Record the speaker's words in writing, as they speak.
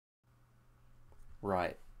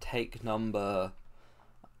Right, take number...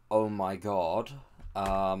 Oh my god.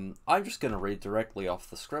 I'm just going to read directly off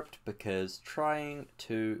the script because trying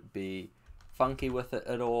to be funky with it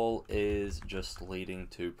at all is just leading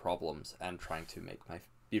to problems, and trying to make my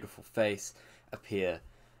beautiful face appear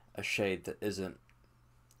a shade that isn't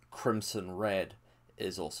crimson red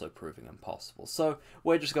is also proving impossible. So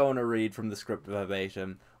we're just going to read from the script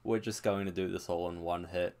verbatim. We're just going to do this all in one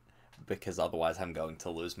hit because otherwise I'm going to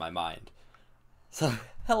lose my mind. So,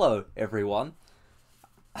 hello everyone.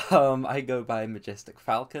 I go by Majestic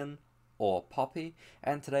Falcon, or Poppy,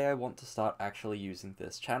 and today I want to start actually using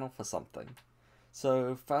this channel for something.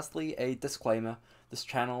 So, firstly, a disclaimer, this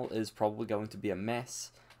channel is probably going to be a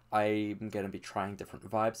mess. I'm going to be trying different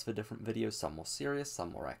vibes for different videos, some more serious,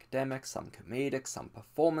 some more academic, some comedic, some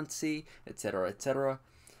performance-y, etc, etc.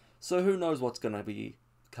 So who knows what's going to be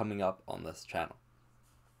coming up on this channel.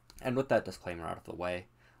 And with that disclaimer out of the way,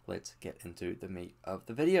 let's get into the meat of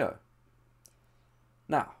the video.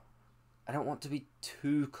 Now, I don't want to be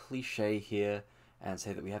too cliche here and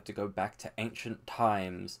say that we have to go back to ancient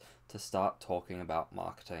times to start talking about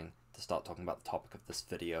marketing, to start talking about the topic of this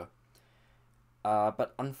video.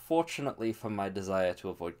 But unfortunately for my desire to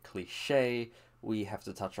avoid cliche, we have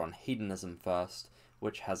to touch on hedonism first,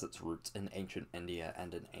 which has its roots in ancient India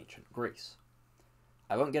and in ancient Greece.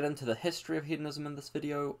 I won't get into the history of hedonism in this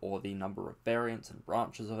video, or the number of variants and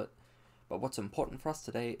branches of it, but what's important for us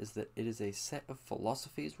today is that it is a set of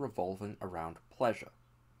philosophies revolving around pleasure.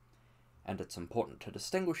 And it's important to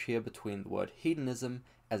distinguish here between the word hedonism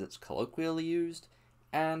as it's colloquially used,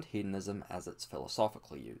 and hedonism as it's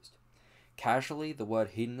philosophically used. Casually, the word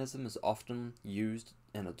hedonism is often used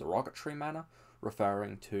in a derogatory manner,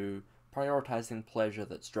 referring to prioritizing pleasure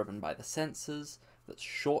that's driven by the senses, that's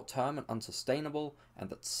short-term and unsustainable, and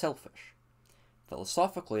that's selfish.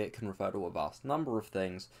 Philosophically, it can refer to a vast number of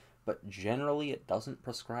things, but generally it doesn't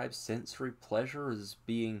prescribe sensory pleasure as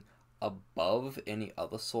being above any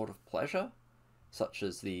other sort of pleasure, such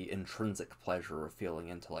as the intrinsic pleasure of feeling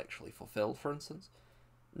intellectually fulfilled, for instance.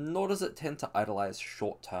 Nor does it tend to idolize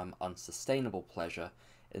short-term, unsustainable pleasure,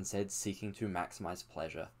 instead seeking to maximize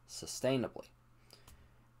pleasure sustainably.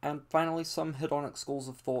 And finally, some hedonic schools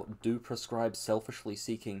of thought do prescribe selfishly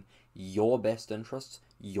seeking your best interests,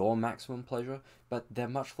 your maximum pleasure, but they're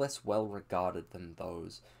much less well regarded than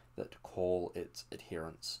those that call its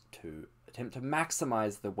adherents to attempt to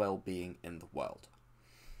maximize the well-being in the world.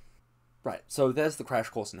 Right, so there's the crash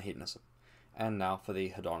course in hedonism. And now for the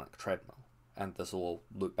hedonic treadmill. And this will all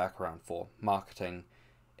loop back around for marketing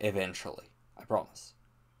eventually, I promise.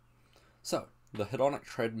 So, the hedonic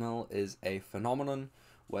treadmill is a phenomenon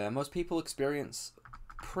where most people experience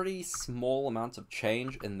pretty small amounts of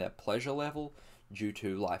change in their pleasure level due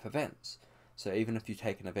to life events. So even if you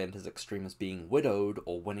take an event as extreme as being widowed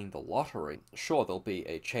or winning the lottery, sure, there'll be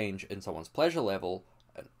a change in someone's pleasure level,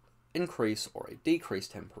 an increase or a decrease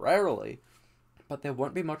temporarily, but there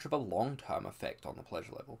won't be much of a long-term effect on the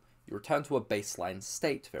pleasure level. You return to a baseline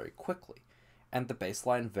state very quickly, and the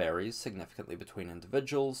baseline varies significantly between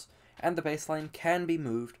individuals, and the baseline can be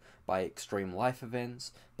moved by extreme life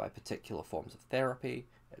events, by particular forms of therapy,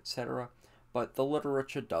 etc., but the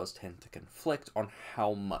literature does tend to conflict on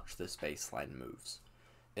how much this baseline moves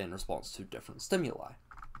in response to different stimuli.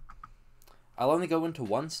 I'll only go into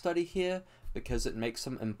one study here because it makes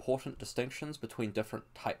some important distinctions between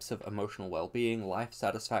different types of emotional well-being, life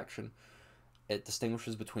satisfaction. It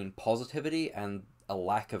distinguishes between positivity and a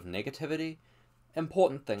lack of negativity,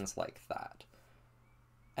 important things like that.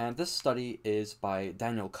 And this study is by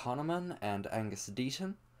Daniel Kahneman and Angus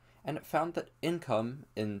Deaton, and it found that income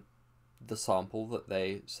in the sample that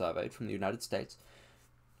they surveyed from the United States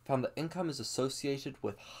found that income is associated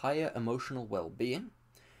with higher emotional well-being,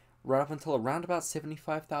 right up until around about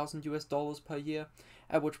 $75,000 US per year,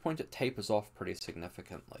 at which point it tapers off pretty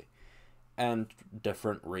significantly. And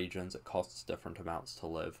different regions, it costs different amounts to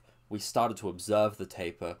live. We started to observe the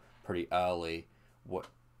taper pretty early, what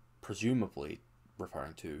presumably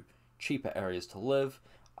referring to cheaper areas to live.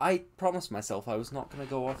 I promised myself I was not going to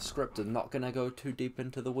go off script and not going to go too deep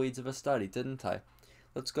into the weeds of a study, didn't I?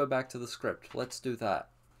 Let's go back to the script. Let's do that.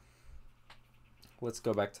 Let's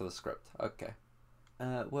go back to the script. Okay.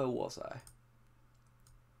 Where was I?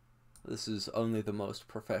 This is only the most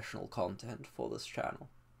professional content for this channel.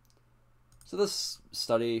 So this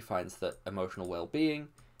study finds that emotional well-being,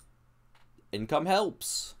 income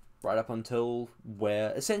helps, right up until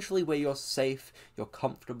essentially where you're safe, you're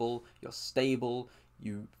comfortable, you're stable,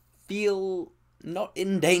 you feel not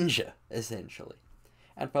in danger, essentially.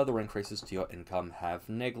 And further increases to your income have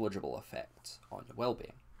negligible effects on your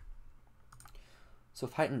well-being. So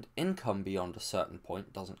if heightened income beyond a certain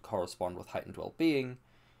point doesn't correspond with heightened well-being,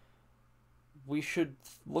 we should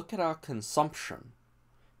look at our consumption.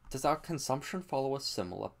 Does our consumption follow a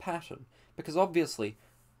similar pattern? Because obviously,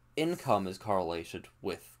 income is correlated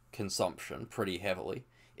with consumption pretty heavily.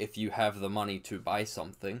 If you have the money to buy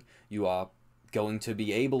something, you are going to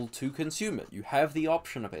be able to consume it. You have the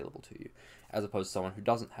option available to you, as opposed to someone who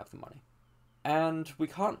doesn't have the money. And we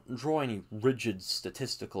can't draw any rigid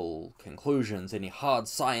statistical conclusions, any hard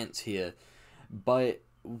science here, but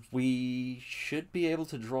we should be able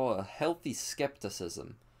to draw a healthy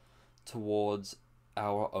skepticism towards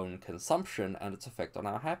our own consumption and its effect on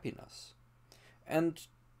our happiness. And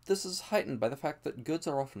this is heightened by the fact that goods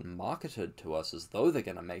are often marketed to us as though they're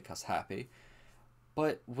going to make us happy,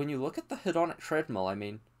 but when you look at the hedonic treadmill, I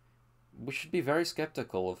mean, we should be very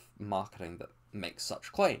skeptical of marketing that makes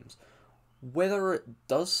such claims, whether it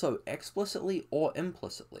does so explicitly or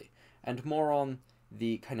implicitly, and more on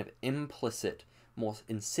the kind of implicit, more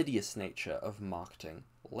insidious nature of marketing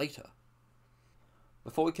later.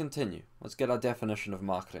 Before we continue, let's get our definition of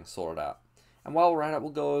marketing sorted out, and while we're at it,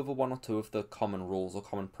 we'll go over one or two of the common rules or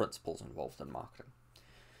common principles involved in marketing.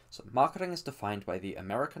 So, marketing is defined by the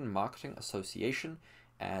American Marketing Association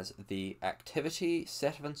as the activity,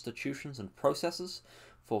 set of institutions and processes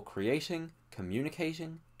for creating,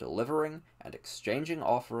 communicating, delivering, and exchanging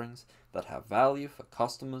offerings that have value for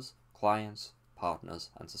customers, clients, partners,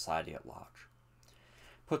 and society at large.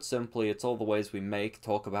 Put simply, it's all the ways we make,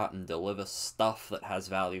 talk about, and deliver stuff that has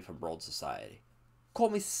value for broad society. Call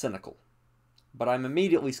me cynical, but I'm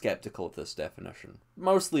immediately skeptical of this definition,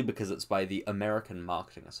 mostly because it's by the American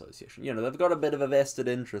Marketing Association. You know, they've got a bit of a vested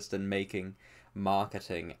interest in making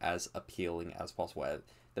marketing as appealing as possible.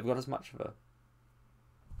 They've got as much of a...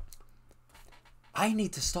 I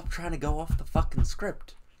need to stop trying to go off the fucking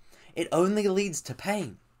script. It only leads to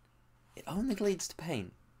pain. It only leads to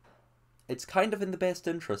pain. It's kind of in the best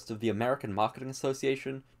interest of the American Marketing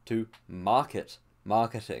Association to market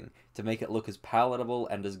marketing, to make it look as palatable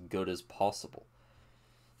and as good as possible.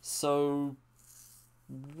 So,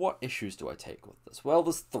 what issues do I take with this? Well,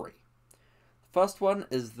 there's three. The first one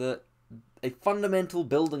is that a fundamental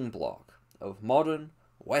building block of modern,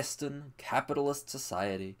 Western, capitalist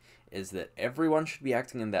society is that everyone should be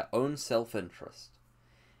acting in their own self-interest.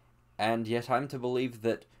 And yet I'm to believe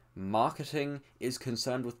that marketing is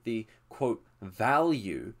concerned with the, quote,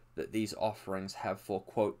 value that these offerings have for,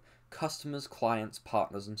 quote, customers, clients,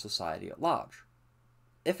 partners, and society at large.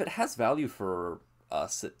 If it has value for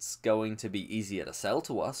us, it's going to be easier to sell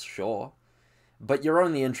to us, sure, but you're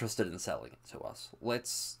only interested in selling it to us.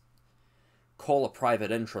 Let's call a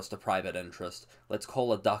private interest a private interest. Let's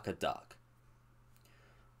call a duck a duck.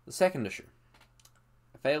 The second issue.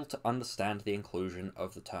 I fail to understand the inclusion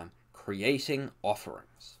of the term creating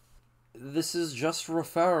offerings. This is just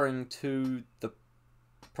referring to the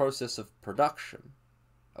process of production,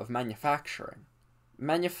 of manufacturing.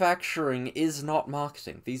 Manufacturing is not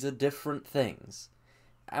marketing. These are different things.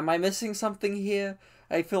 Am I missing something here?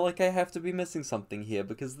 I feel like I have to be missing something here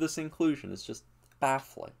because this inclusion is just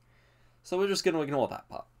baffling. So we're just going to ignore that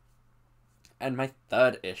part. And my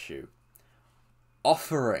third issue.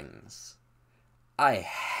 Offerings. I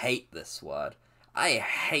hate this word. I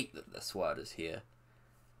hate that this word is here.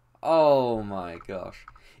 Oh my gosh.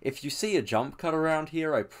 If you see a jump cut around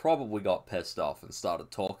here, I probably got pissed off and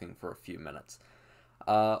started talking for a few minutes.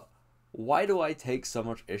 Why do I take so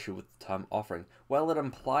much issue with the term offering? Well, it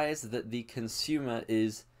implies that the consumer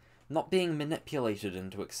is not being manipulated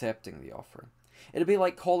into accepting the offering. It'd be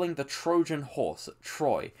like calling the Trojan horse at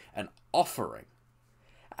Troy an offering.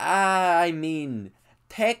 I mean,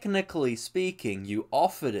 technically speaking, you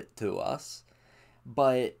offered it to us,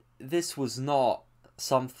 but this was not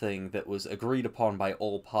something that was agreed upon by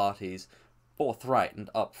all parties, forthright and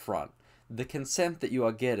upfront. The consent that you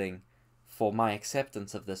are getting for my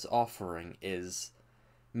acceptance of this offering is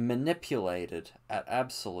manipulated at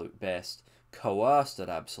absolute best, coerced at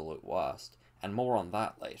absolute worst, and more on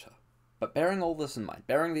that later. But bearing all this in mind,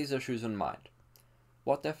 bearing these issues in mind,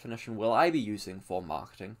 what definition will I be using for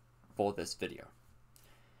marketing for this video?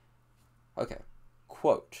 Okay,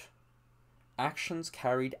 quote, actions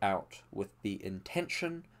carried out with the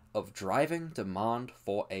intention of driving demand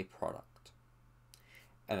for a product.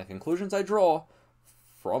 And the conclusions I draw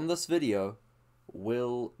from this video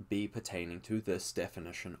will be pertaining to this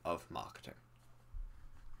definition of marketing.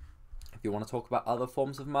 If you want to talk about other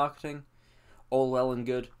forms of marketing, all well and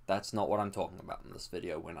good, that's not what I'm talking about in this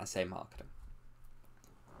video when I say marketing.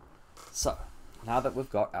 So, now that we've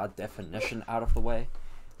got our definition out of the way,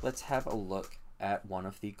 let's have a look at one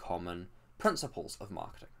of the common principles of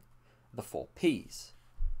marketing, the 4 Ps.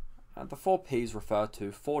 And the 4 Ps refer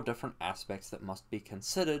to 4 different aspects that must be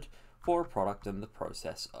considered for a product in the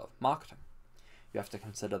process of marketing. You have to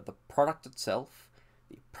consider the product itself,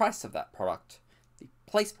 the price of that product, the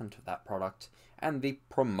placement of that product, and the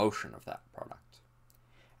promotion of that product.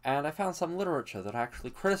 And I found some literature that actually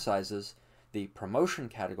criticizes the promotion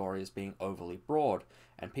category as being overly broad,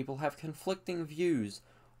 and people have conflicting views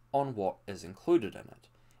on what is included in it.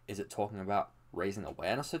 Is it talking about raising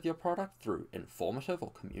awareness of your product through informative or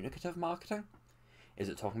communicative marketing? Is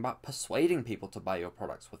it talking about persuading people to buy your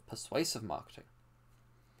products with persuasive marketing?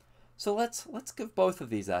 So let's give both of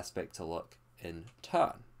these aspects a look in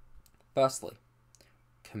turn. Firstly,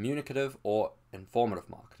 communicative or informative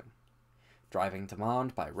marketing. Driving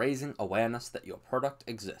demand by raising awareness that your product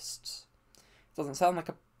exists. Doesn't sound like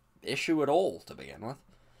an issue at all to begin with.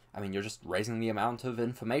 I mean, you're just raising the amount of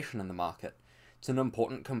information in the market. It's an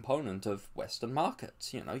important component of Western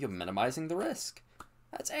markets. You know, you're minimizing the risk.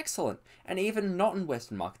 That's excellent. And even not in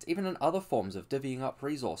Western markets, even in other forms of divvying up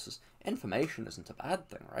resources, information isn't a bad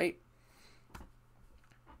thing, right?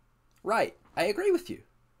 Right, I agree with you.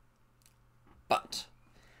 But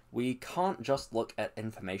we can't just look at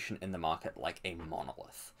information in the market like a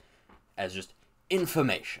monolith, as just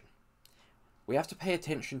information. We have to pay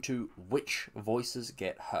attention to which voices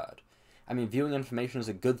get heard. I mean, viewing information as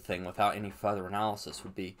a good thing without any further analysis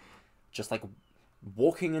would be just like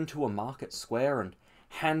walking into a market square and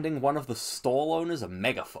handing one of the stall owners a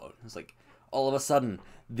megaphone. It's like, all of a sudden,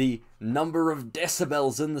 the number of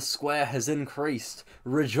decibels in the square has increased.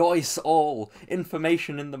 Rejoice all!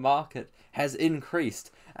 Information in the market has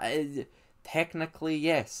increased. Technically,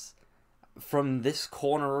 yes. From this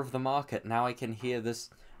corner of the market, now I can hear this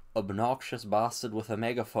obnoxious bastard with a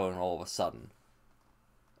megaphone all of a sudden.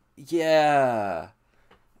 Yeah.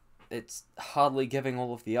 It's hardly giving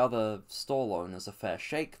all of the other stall owners a fair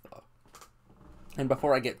shake, though. And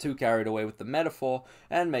before I get too carried away with the metaphor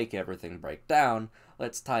and make everything break down,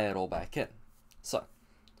 let's tie it all back in. So,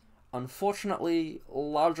 unfortunately,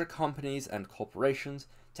 larger companies and corporations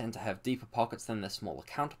tend to have deeper pockets than their smaller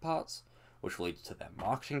counterparts, which leads to their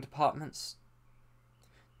marketing departments.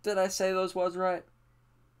 Did I say those words right?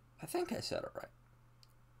 I think I said it right.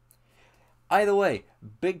 Either way,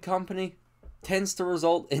 big company tends to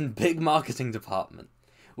result in big marketing department,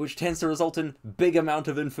 which tends to result in big amount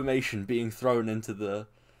of information being thrown into the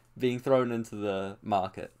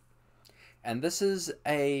market. And this is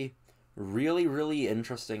a really, really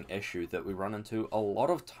interesting issue that we run into a lot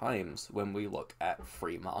of times when we look at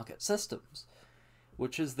free market systems,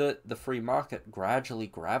 which is that the free market gradually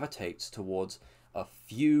gravitates towards a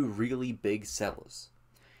few really big sellers.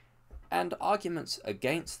 And arguments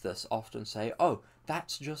against this often say, oh,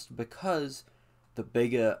 that's just because the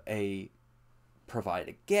bigger a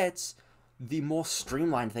provider gets, the more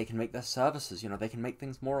streamlined they can make their services. You know, they can make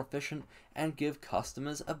things more efficient and give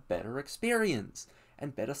customers a better experience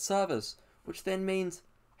and better service, which then means,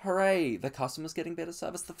 hooray, the customer's getting better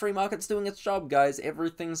service. The free market's doing its job, guys.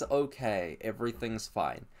 Everything's okay. Everything's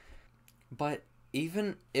fine. But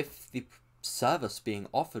even if the service being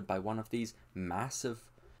offered by one of these massive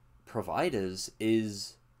providers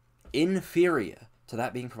is inferior to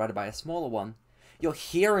that being provided by a smaller one, you're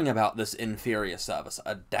hearing about this inferior service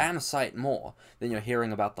a damn sight more than you're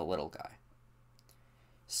hearing about the little guy.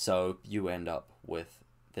 So you end up with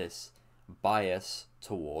this bias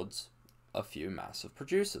towards a few massive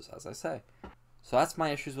producers, as I say. So that's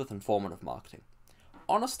my issues with informative marketing.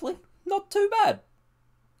 Honestly, not too bad.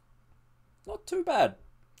 Not too bad.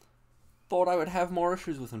 Thought I would have more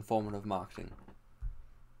issues with informative marketing.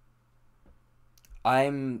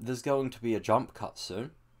 There's going to be a jump cut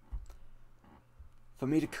soon for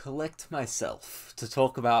me to collect myself to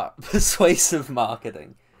talk about persuasive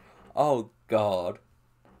marketing. Oh god.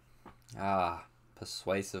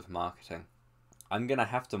 Persuasive marketing. I'm gonna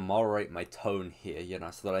have to moderate my tone here, you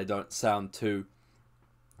know, so that I don't sound too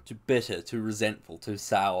bitter, too resentful, too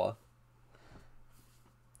sour.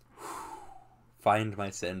 Find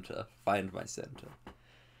my center. Find my center.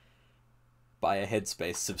 Buy a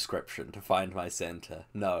Headspace subscription to find my center.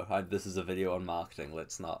 No, this is a video on marketing.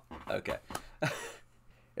 Let's not. Okay.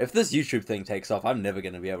 If this YouTube thing takes off, I'm never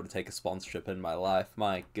going to be able to take a sponsorship in my life.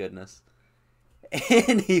 My goodness.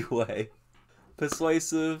 Anyway.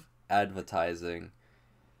 Persuasive advertising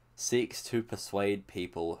seeks to persuade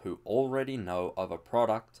people who already know of a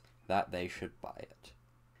product that they should buy it.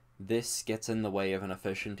 This gets in the way of an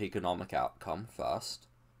efficient economic outcome first.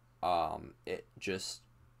 It just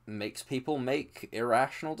makes people make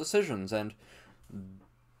irrational decisions, and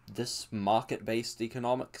this market-based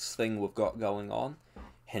economics thing we've got going on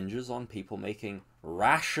hinges on people making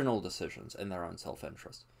rational decisions in their own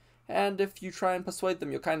self-interest. And if you try and persuade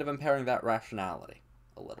them, you're kind of impairing that rationality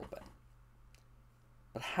a little bit.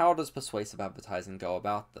 But how does persuasive advertising go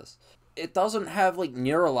about this? It doesn't have, like,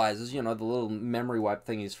 neuralizers, you know, the little memory wipe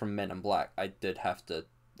thingies from Men in Black. I did have to,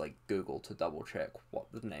 like, Google to double check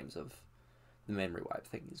what the names of the memory wipe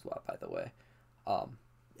thingies were, by the way.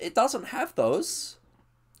 It doesn't have those.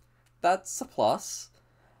 That's a plus.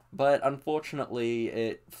 But unfortunately,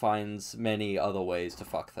 it finds many other ways to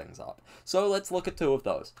fuck things up. So let's look at two of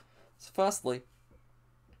those. So firstly,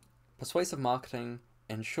 persuasive marketing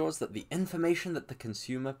ensures that the information that the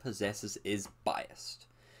consumer possesses is biased,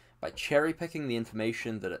 by cherry-picking the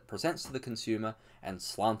information that it presents to the consumer and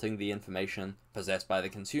slanting the information possessed by the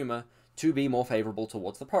consumer to be more favorable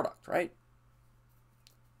towards the product, right?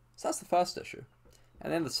 So that's the first issue.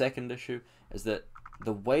 And then the second issue is that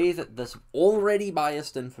the way that this already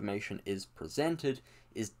biased information is presented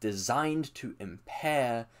is designed to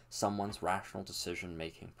impair someone's rational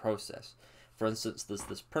decision-making process. For instance, there's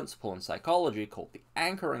this principle in psychology called the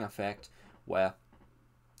anchoring effect, where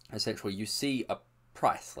essentially you see a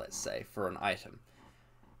price, let's say, for an item.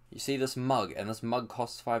 You see this mug, and this mug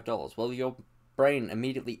costs $5. Well, your brain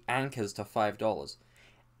immediately anchors to $5.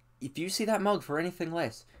 If you see that mug for anything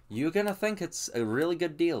less, you're gonna think it's a really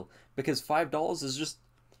good deal, because $5 is just,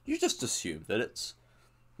 you just assume that it's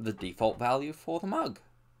the default value for the mug.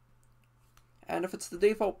 And if it's the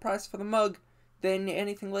default price for the mug, then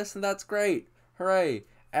anything less than that's great. Hooray!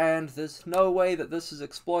 And there's no way that this is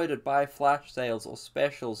exploited by flash sales or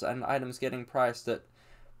specials and items getting priced at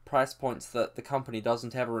price points that the company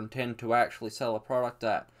doesn't ever intend to actually sell a product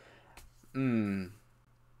at. I mean,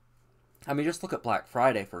 just look at Black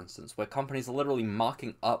Friday, for instance, where companies are literally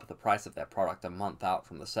marking up the price of their product a month out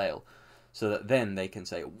from the sale, so that then they can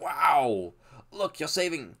say, wow, look, you're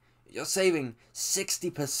saving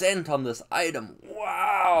 60% on this item,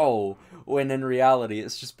 wow! When in reality,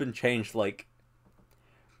 it's just been changed, like,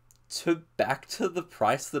 back to the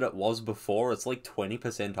price that it was before. It's like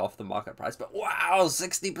 20% off the market price, but wow,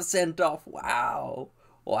 60% off, wow!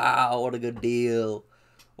 Wow, what a good deal.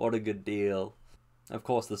 What a good deal. Of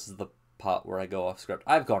course, this is the part where I go off script.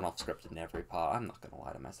 I've gone off script in every part, I'm not gonna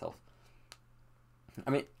lie to myself. I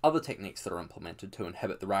mean, other techniques that are implemented to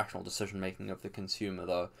inhibit the rational decision-making of the consumer,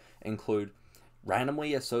 though, include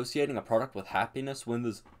randomly associating a product with happiness when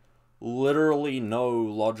there's literally no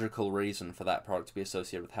logical reason for that product to be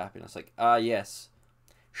associated with happiness. Like, yes,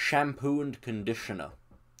 shampoo and conditioner,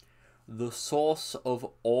 the source of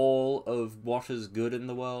all of what is good in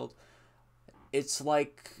the world. It's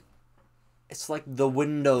like the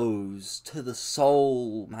windows to the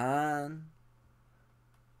soul, man.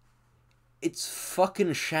 It's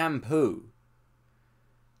fucking shampoo.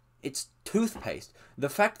 It's toothpaste. The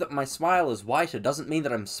fact that my smile is whiter doesn't mean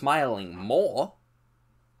that I'm smiling more.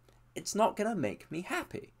 It's not gonna make me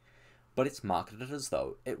happy. But it's marketed as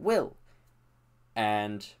though it will.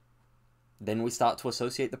 And then we start to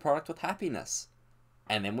associate the product with happiness.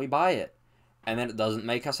 And then we buy it. And then it doesn't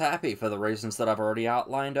make us happy for the reasons that I've already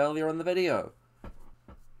outlined earlier in the video.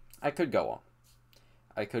 I could go on.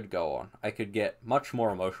 I could get much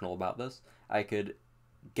more emotional about this. I could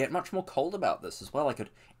get much more cold about this as well. I could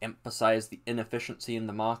emphasize the inefficiency in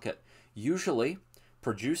the market. Usually,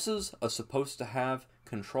 producers are supposed to have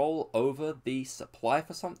control over the supply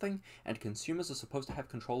for something, and consumers are supposed to have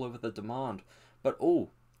control over the demand. But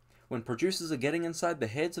when producers are getting inside the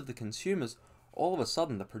heads of the consumers, all of a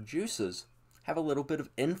sudden the producers have a little bit of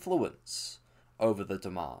influence over the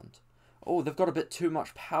demand. They've got a bit too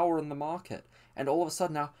much power in the market. And all of a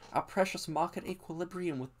sudden, our precious market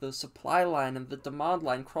equilibrium with the supply line and the demand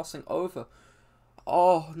line crossing over.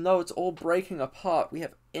 Oh, no, it's all breaking apart. We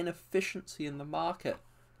have inefficiency in the market.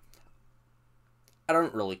 I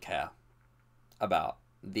don't really care about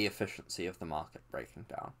the efficiency of the market breaking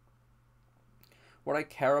down. What I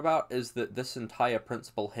care about is that this entire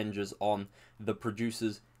principle hinges on the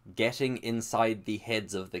producers getting inside the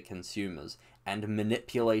heads of the consumers and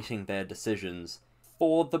manipulating their decisions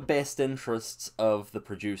for the best interests of the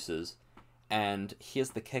producers, and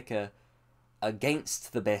here's the kicker,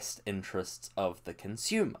 against the best interests of the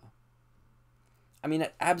consumer. I mean,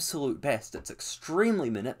 at absolute best, it's extremely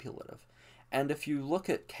manipulative, and if you look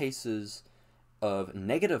at cases of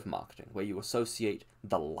negative marketing, where you associate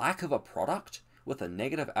the lack of a product with a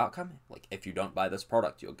negative outcome, like, if you don't buy this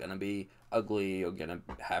product, you're gonna be ugly, you're gonna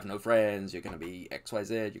have no friends, you're gonna be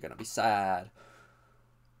XYZ, you're gonna be sad,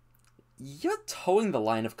 you're towing the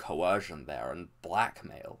line of coercion there and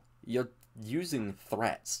blackmail. You're using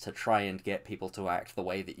threats to try and get people to act the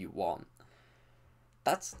way that you want.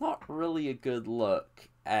 That's not really a good look,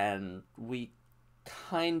 and we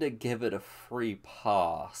kinda give it a free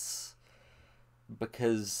pass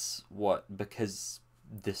Because what? Because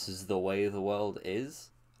this is the way the world is?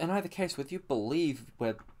 In either case, whether you believe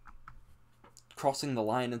we're crossing the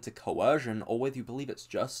line into coercion, or whether you believe it's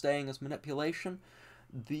just staying as manipulation,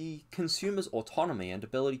 the consumer's autonomy and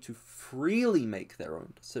ability to freely make their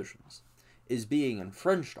own decisions is being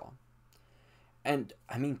infringed on. And,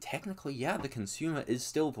 I mean, technically, yeah, the consumer is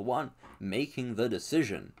still the one making the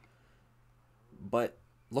decision. But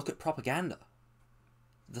look at propaganda.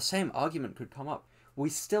 The same argument could come up. We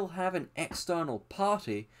still have an external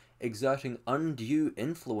party exerting undue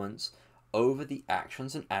influence over the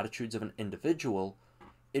actions and attitudes of an individual,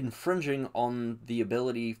 infringing on the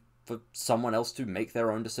ability for someone else to make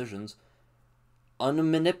their own decisions,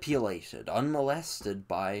 unmanipulated, unmolested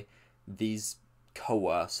by these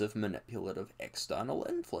coercive, manipulative external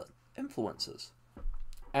influences.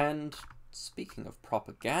 And speaking of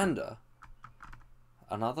propaganda,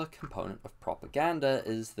 another component of propaganda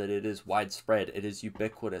is that it is widespread, it is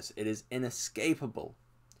ubiquitous, it is inescapable.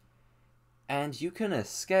 And you can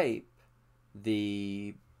escape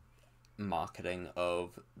the marketing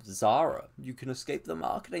of Zara. You can escape the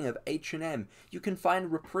marketing of H&M. You can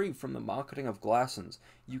find reprieve from the marketing of Glassons.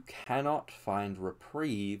 You cannot find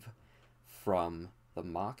reprieve from the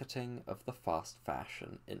marketing of the fast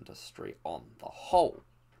fashion industry on the whole.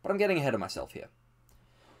 But I'm getting ahead of myself here.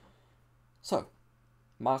 So,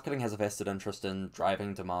 marketing has a vested interest in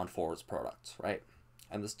driving demand for its products, right?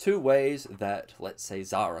 And there's two ways that, let's say,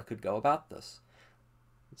 Zara could go about this.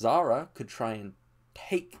 Zara could try and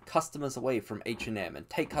take customers away from H&M and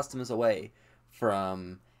take customers away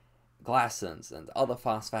from Glassons and other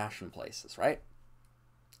fast fashion places, right?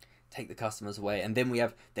 Take the customers away, and then we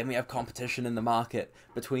have competition in the market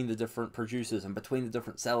between the different producers and between the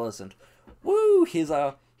different sellers, and woo, here's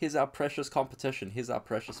our precious competition, here's our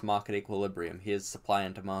precious market equilibrium, here's supply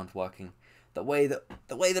and demand working the way that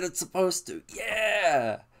it's supposed to.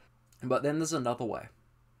 Yeah. But then there's another way.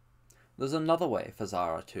 There's another way for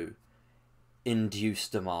Zara to induce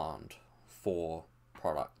demand for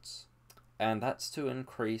products, and that's to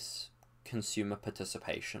increase consumer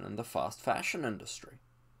participation in the fast fashion industry.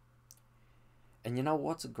 And you know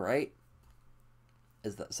what's great?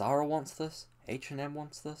 Is that Zara wants this, H&M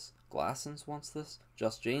wants this, Glassons wants this,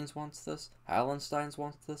 Just Jeans wants this, Hallensteins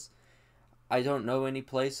wants this. I don't know any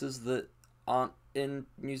places that aren't in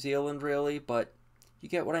New Zealand really, but you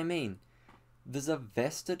get what I mean. There's a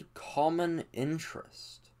vested common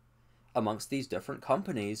interest amongst these different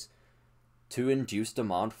companies to induce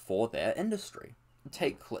demand for their industry.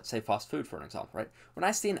 Take, let's say, fast food for an example, right? When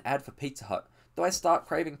I see an ad for Pizza Hut, do I start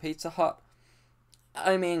craving Pizza Hut?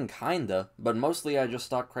 I mean, kinda, but mostly I just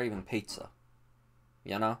start craving pizza.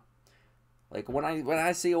 You know? Like, when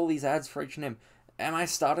I see all these ads for H&M, am I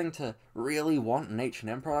starting to really want an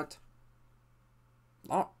H&M product?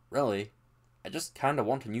 Not really. I just kinda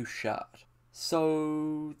want a new shirt.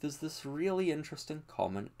 So, there's this really interesting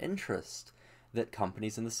common interest that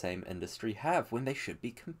companies in the same industry have when they should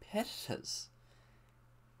be competitors.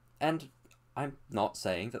 And I'm not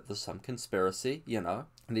saying that there's some conspiracy, you know,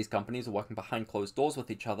 and these companies are working behind closed doors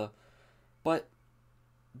with each other, but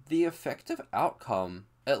the effective outcome,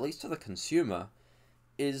 at least to the consumer,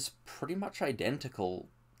 is pretty much identical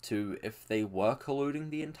to if they were colluding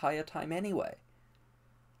the entire time anyway.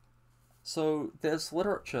 So there's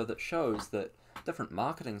literature that shows that different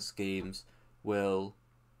marketing schemes will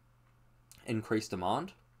increase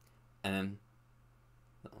demand, and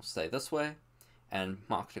they'll stay this way, and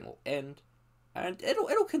marketing will end, and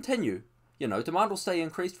it'll continue. You know, demand will stay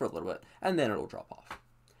increased for a little bit, and then it'll drop off,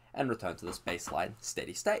 and return to this baseline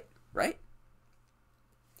steady state, right?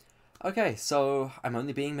 Okay, so I'm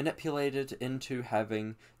only being manipulated into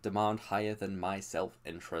having demand higher than my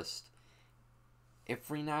self-interest.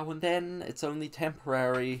 Every now and then, it's only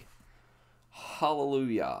temporary.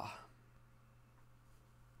 Hallelujah.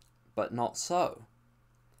 But not so.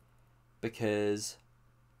 Because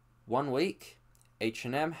one week,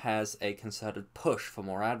 H&M has a concerted push for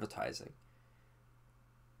more advertising.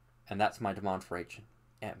 And that's my demand for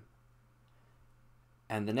H&M.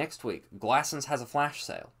 And the next week, Glassons has a flash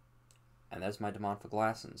sale. And there's my demand for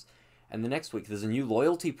Glassons. And the next week, there's a new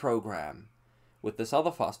loyalty program with this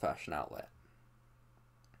other fast fashion outlet.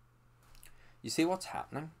 You see what's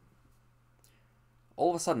happening?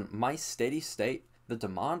 All of a sudden, my steady state, the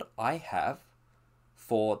demand I have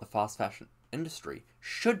for the fast fashion industry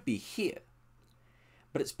should be here.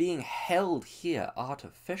 But it's being held here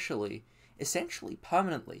artificially, essentially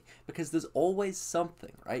permanently, because there's always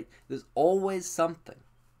something, right? There's always something.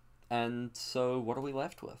 And so what are we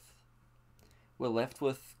left with? We're left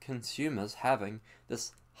with consumers having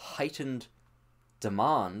this heightened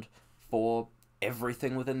demand for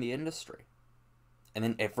everything within the industry. And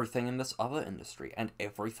then everything in this other industry, and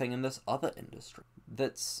everything in this other industry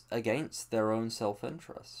that's against their own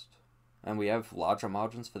self-interest. And we have larger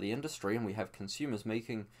margins for the industry, and we have consumers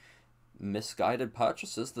making misguided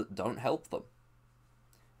purchases that don't help them.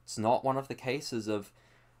 It's not one of the cases of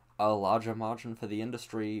a larger margin for the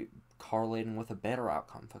industry correlating with a better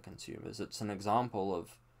outcome for consumers. It's an example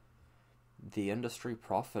of the industry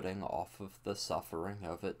profiting off of the suffering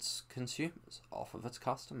of its consumers, off of its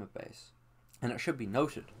customer base. And it should be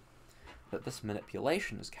noted that this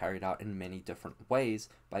manipulation is carried out in many different ways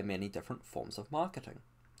by many different forms of marketing.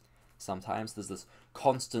 Sometimes there's this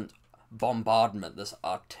constant bombardment, this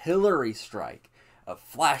artillery strike of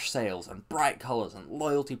flash sales and bright colors and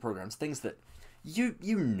loyalty programs, things that you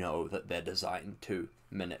know that they're designed to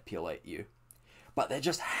manipulate you. But they're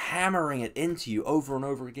just hammering it into you over and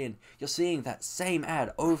over again. You're seeing that same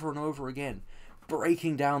ad over and over again,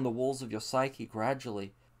 breaking down the walls of your psyche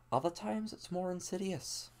gradually. Other times it's more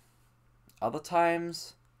insidious. Other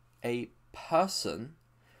times a person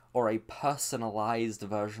or a personalized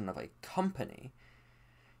version of a company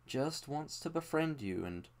just wants to befriend you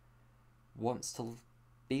and wants to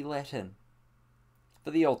be let in.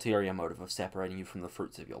 For the ulterior motive of separating you from the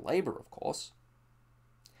fruits of your labor, of course.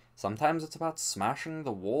 Sometimes it's about smashing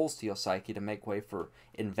the walls to your psyche to make way for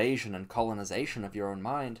invasion and colonization of your own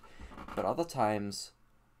mind, but other times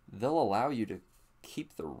they'll allow you to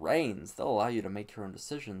keep the reins, they'll allow you to make your own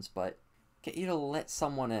decisions, but get you to let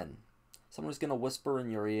someone in. Someone who's going to whisper in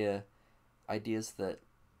your ear ideas that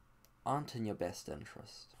aren't in your best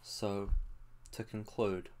interest. So, to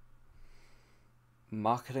conclude,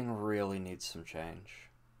 marketing really needs some change.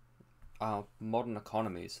 Our modern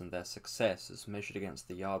economies and their success is measured against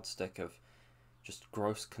the yardstick of just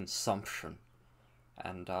gross consumption,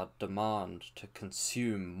 and our demand to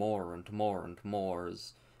consume more and more and more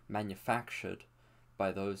is manufactured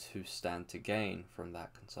by those who stand to gain from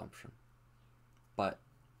that consumption. But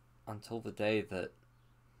until the day that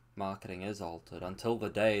marketing is altered, until the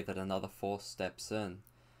day that another force steps in,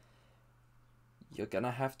 you're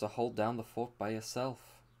gonna have to hold down the fort by yourself.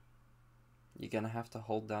 You're gonna have to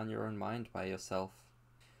hold down your own mind by yourself.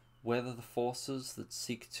 Whether the forces that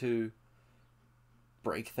seek to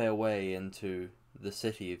break their way into the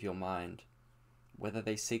city of your mind, whether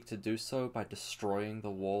they seek to do so by destroying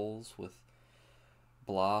the walls with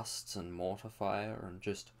blasts and mortar fire and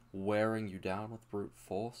just wearing you down with brute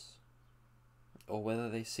force, or whether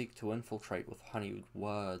they seek to infiltrate with honeyed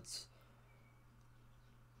words,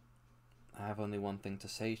 I have only one thing to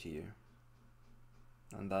say to you,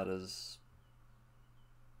 and that is,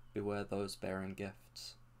 beware those bearing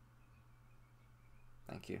gifts.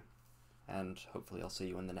 Thank you, and hopefully I'll see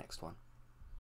you in the next one.